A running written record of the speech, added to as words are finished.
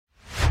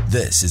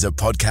This is a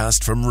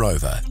podcast from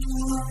Rover.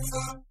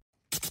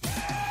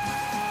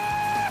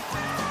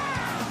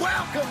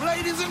 Welcome,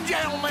 ladies and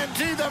gentlemen,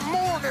 to the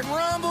Morning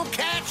Rumble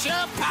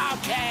Catch-Up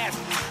Podcast.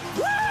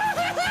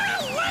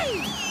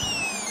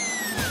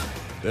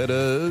 It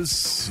is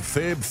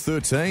Feb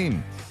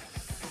 13.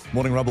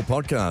 Morning Rumble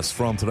Podcast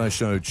from today's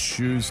show,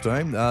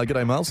 Tuesday.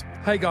 G'day, Mulls.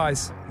 Hey,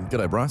 guys.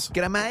 G'day, Bryce.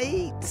 G'day,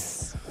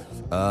 mates.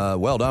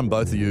 Well done,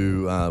 both of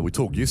you. We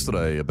talked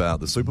yesterday about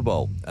the Super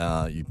Bowl.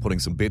 You putting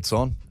some bets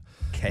on.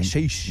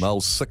 Cashish.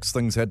 Mulls, 6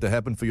 things had to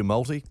happen for your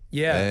multi.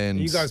 Yeah, and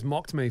you guys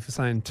mocked me for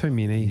saying too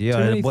many. Yeah, too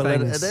many well,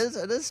 things.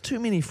 it is too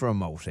many for a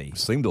multi.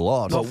 Seemed a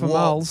lot. Not for What?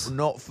 Mulls.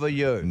 Not for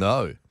you.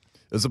 No.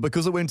 Is it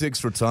because it went to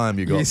extra time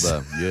you got Yes.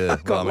 the... Yeah.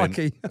 Got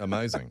lucky.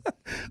 Amazing.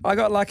 I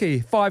got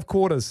lucky. 5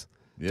 quarters.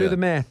 Yeah. Do the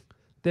math.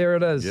 There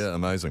it is. Yeah,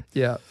 amazing.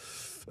 Yeah.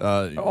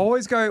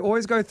 Always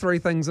go 3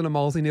 things in a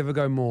multi, never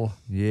go more.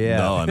 Yeah.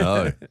 No, I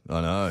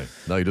know.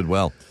 No, you did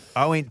well.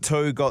 I went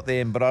 2, got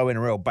them, but I went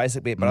a real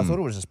basic bet, but I thought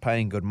it was just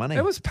paying good money.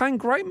 It was paying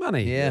great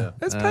money. Yeah.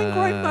 It's paying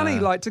great money.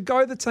 Like, to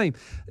go the team.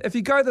 If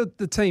you go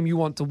the team you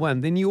want to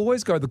win, then you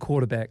always go the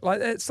quarterback.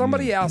 Like,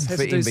 somebody else has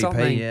For to do MVP,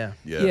 something. yeah.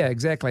 Yeah.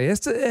 Exactly.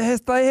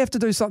 They have to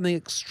do something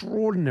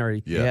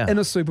extraordinary Yeah. in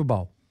a Super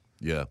Bowl.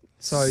 Yeah.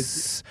 So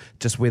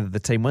Just whether the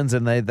team wins,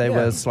 and they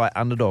were a slight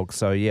underdog,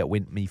 so yeah, it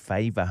went me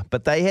favour.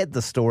 But they had the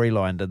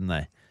storyline, didn't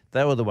they?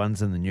 They were the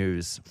ones in the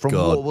news. From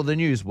God. the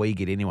news we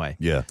get anyway.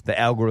 Yeah. The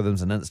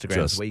algorithms and Instagrams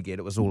Just- we get,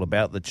 it was all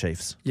about the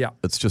Chiefs. yeah.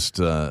 It's just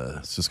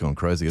gone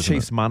crazy, isn't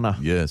Chiefs it? mana.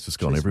 Yeah, it's just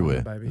gone Chiefs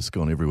everywhere. mana, baby. It's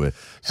gone everywhere.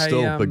 Hey,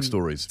 Still big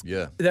stories.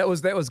 Yeah. That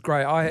was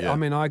great. Yeah. I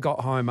mean, I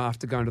got home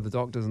after going to the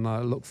doctors, and I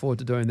look forward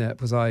to doing that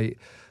because I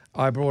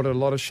brought a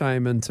lot of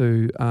shame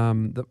into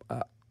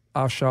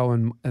our show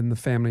and the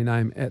family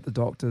name at the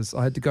doctors.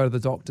 I had to go to the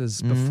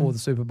doctors before the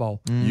Super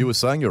Bowl. You were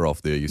saying you're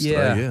off there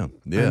yesterday.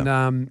 Yeah.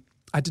 And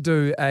I had to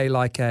do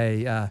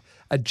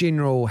a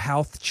general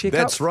health checkup.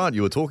 That's right.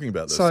 You were talking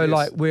about this. So yes.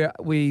 like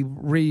we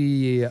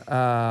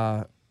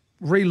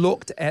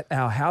re-looked at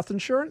our health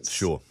insurance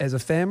Sure. as a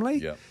family.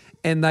 Yeah.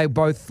 And they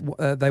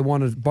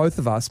wanted both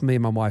of us, me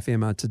and my wife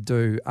Emma, to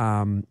do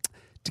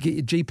to get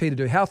your GP to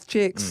do health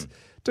checks,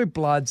 do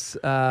bloods,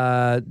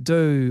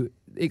 do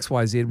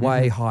XYZ,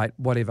 weight, height,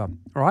 whatever.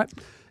 All right.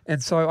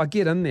 And so I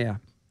get in there,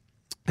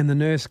 and the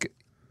nurse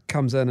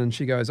comes in and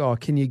she goes, "Oh,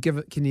 can you give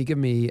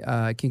me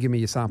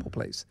your sample,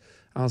 please?"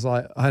 I was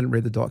like, I hadn't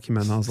read the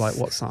document. And I was like,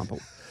 "What sample?"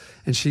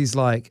 And she's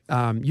like,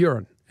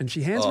 "Urine." And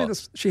she hands me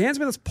this. She hands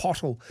me this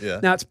pottle. Yeah.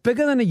 Now it's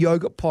bigger than a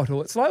yogurt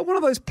pottle. It's like one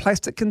of those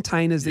plastic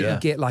containers that Yeah. you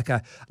get like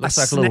a Looks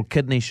like a snack, little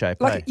kidney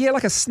shape, like eh?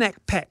 like a snack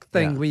pack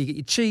thing Yeah. where you get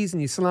your cheese and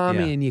your salami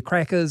Yeah. and your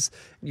crackers.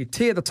 And you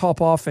tear the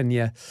top off and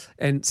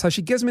so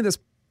she gives me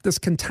this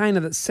container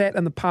that sat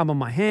in the palm of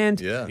my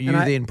hand. Yeah. You And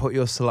I- then put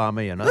your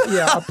salami in it.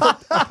 yeah,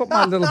 I put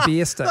my little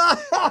beer stick.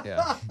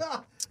 Yeah.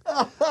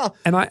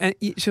 And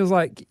she was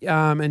like,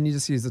 and you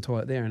just use the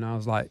toilet there. And I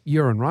was like,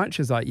 urine, right?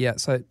 She was like, yeah,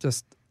 so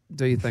just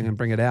do your thing and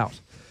bring it out.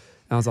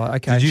 And I was like,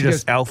 okay. Did you She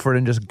just goes, Alfred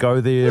and just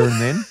go there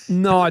and then?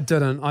 no, I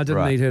didn't. I didn't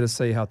Right. need her to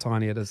see how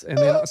tiny it is. And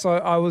then so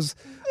I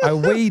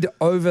weed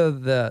over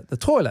the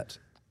toilet,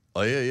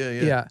 Oh,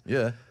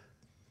 yeah.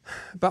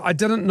 but I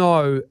didn't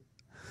know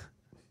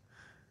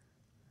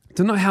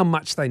how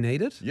much they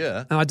needed.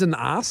 Yeah. And I didn't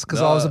ask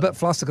because I was a bit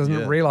flustered because I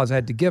didn't Yeah. realise I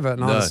had to give it.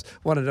 And No. I just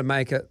wanted to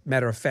make it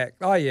matter of fact.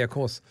 Oh, yeah, of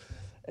course.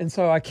 And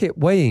so I kept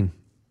weeing.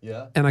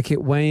 Yeah. And I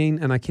kept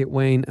weeing and I kept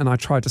weeing and I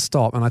tried to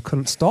stop and I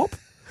couldn't stop.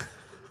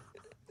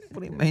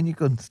 What do you mean you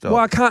couldn't stop?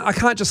 Well, I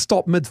can't just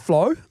stop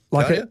mid-flow.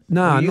 Like Can't it. you?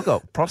 No, Well, you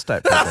got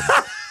prostate problems.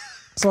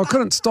 so I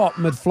couldn't stop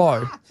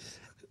mid-flow.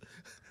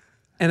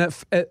 And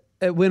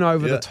it went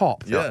over Yeah. the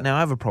top. Yeah. Now I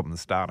have a problem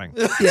starting.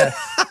 Yeah.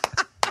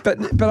 But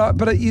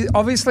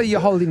obviously you're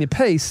holding your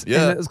piece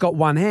Yeah. and it's got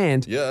one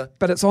hand. Yeah.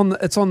 But it's on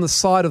the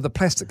side of the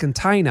plastic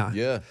container.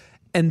 Yeah.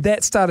 And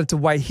that started to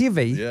weigh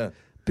heavy. Yeah.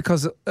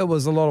 Because it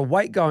was a lot of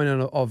weight going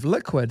in of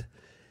liquid.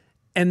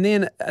 And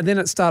then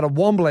it started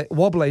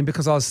wobbling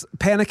because I was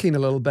panicking a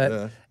little bit.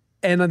 Yeah.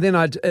 And then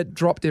it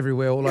dropped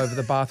everywhere, all over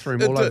the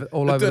bathroom, It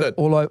did.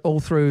 all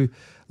through.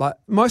 Like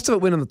most of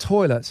it went in the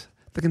toilet.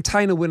 The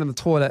container went in the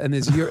toilet, and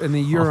the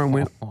urine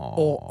went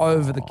all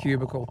over the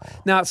cubicle.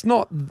 Now it's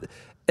not.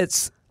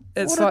 It's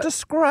What like a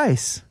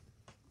disgrace.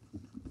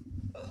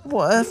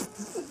 What a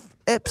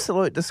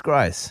absolute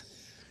disgrace.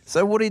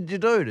 So what did you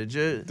do? Did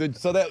you... They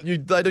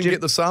didn't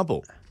get the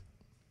sample.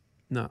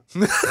 no.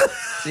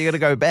 So you got to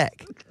go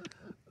back?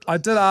 I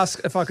did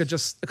ask if I could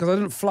just, because I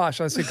didn't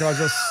flush. I said, could I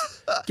just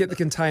get the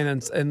container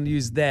and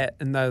use that?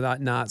 And they're like,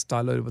 nah, it's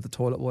diluted with the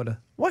toilet water.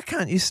 Why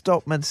can't you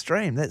stop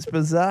midstream? That's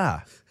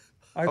bizarre.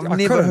 I never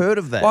couldn't. heard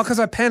of that. Well, because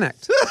I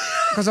panicked.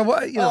 Because I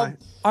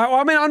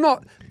mean, I'm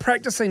not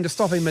practicing to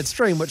stopping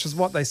midstream, which is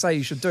what they say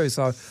you should do.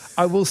 So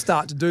I will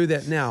start to do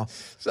that now.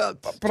 So,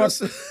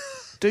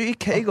 Do your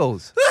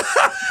Kegels.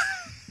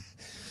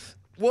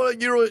 well,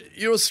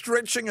 you're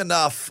stretching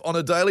enough on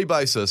a daily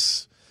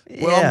basis.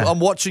 Well, Yeah. I'm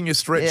watching you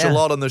stretch a Yeah.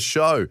 lot on the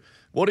show.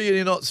 What are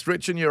you not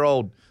stretching your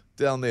old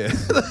down there?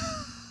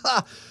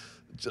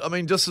 I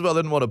mean, just as well I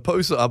didn't want to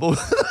poo sample.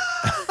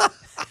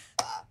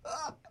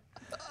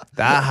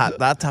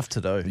 They're tough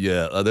to do.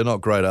 Yeah, they're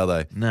not great, are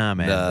they? Nah,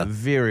 man. Nah. They're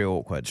very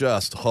awkward.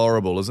 Just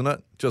horrible, isn't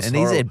it? Just And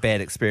horrible. he's had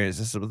bad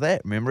experiences with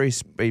that. Remember,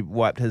 he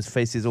wiped his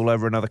feces all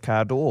over another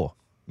car door.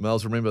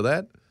 Mulls, remember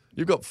that?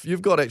 You've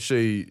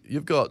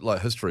got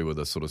like history with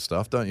this sort of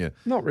stuff, don't you?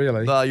 Not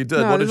really. No, you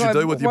did. What did you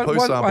do with your poo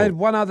sample? I had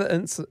one other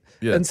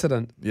Yeah.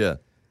 incident Yeah.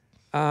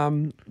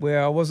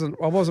 where I wasn't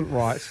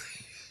right,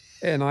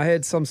 and I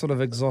had some sort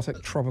of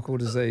exotic tropical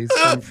disease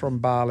from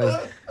Bali,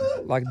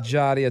 like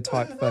Giardia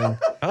type thing.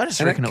 I just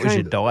And reckon it was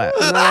your diet.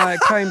 No,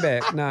 it came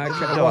back. No,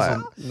 it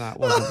wasn't. No, it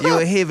wasn't. You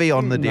were heavy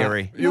on the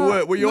dairy.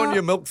 Were you on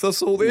your milk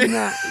thistle there?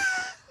 No.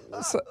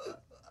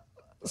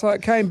 So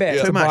it came back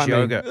Too to much bite me.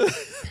 yogurt.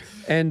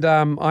 And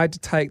I had to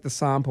take the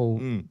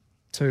sample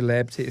to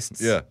lab tests.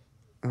 Yeah.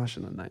 I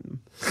shouldn't have named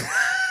them.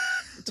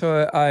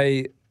 To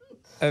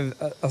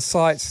a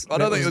site. I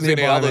don't that think was there's any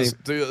nearby others.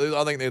 me.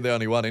 I think they're the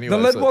only one anyway.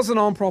 The lid so- wasn't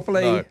on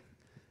properly, No.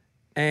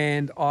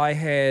 and I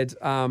had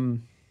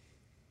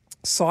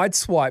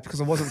sideswiped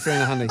because I wasn't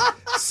feeling a honey.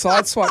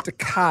 Sideswiped a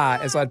car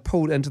as I'd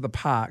pulled into the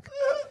park.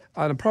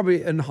 I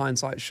probably, in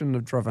hindsight, shouldn't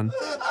have driven.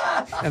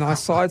 And I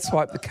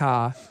sideswiped the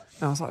car,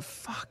 and I was like,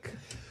 "Fuck."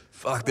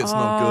 Fuck, that's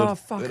not good. Oh,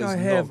 fuck, That is I not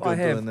have. good I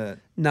have. doing that.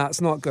 No,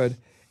 it's not good.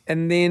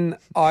 And then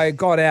I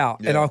got out,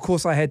 and Yeah. of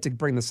course I had to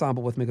bring the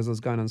sample with me because I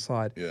was going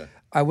inside. Yeah.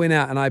 I went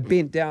out and I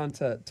bent down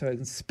to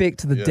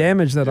inspect the Yeah.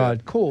 damage that Yeah.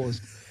 I'd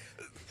caused.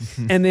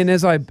 And then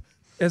as I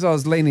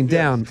was leaning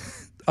down,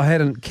 I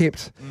hadn't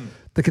kept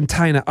the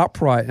container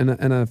upright in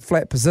a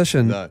flat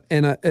position, No.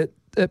 and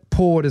it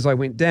poured as I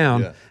went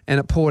down, Yeah. and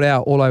it poured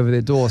out all over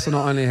their door. So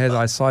not only had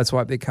I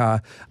sideswiped their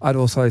car, I'd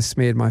also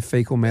smeared my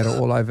fecal matter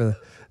all over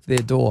their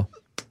door.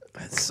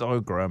 It's so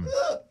grim.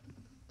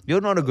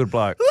 You're not a good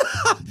bloke.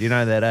 You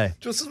know that, eh?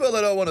 Just as well they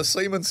don't want a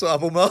semen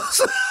sample,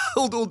 Mulls.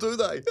 Or do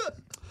they?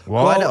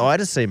 Well, I had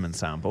a semen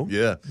sample.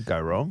 Yeah. Go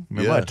wrong.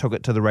 Remember, Yeah. I took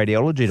it to the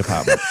radiology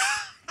department.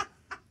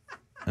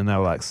 And they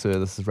were like, "Sir,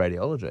 this is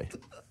radiology."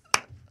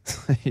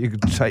 You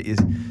could take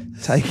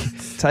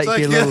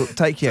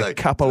your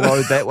cup of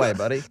load that way,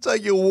 buddy.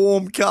 Take your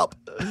warm cup.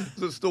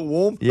 Is it still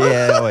warm?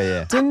 Yeah, oh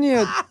yeah. Didn't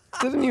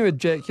you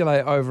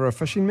ejaculate over a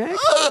fishing mag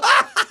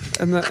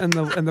in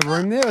the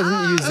room there?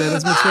 Didn't you use that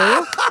as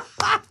material?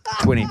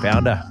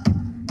 20-pounder.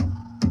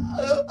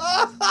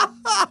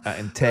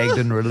 And tagged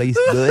and released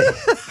there.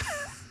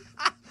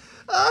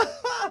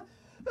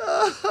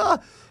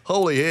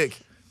 Holy heck.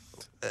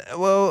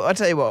 Well, I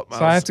tell you what,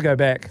 So I have to go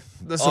back.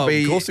 this will Oh,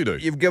 be. of course you do.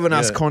 You've given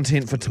us Yeah.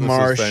 content for This is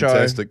tomorrow's show.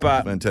 fantastic,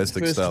 But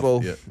fantastic first stuff. of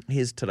all, Yeah.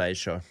 here's today's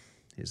show.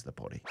 Here's the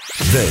potty.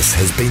 This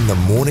has been the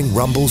Morning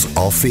Rumble's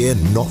Off-Air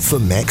Not For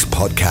Max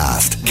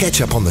podcast. Catch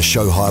up on the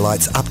show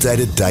highlights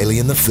updated daily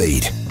in the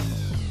feed.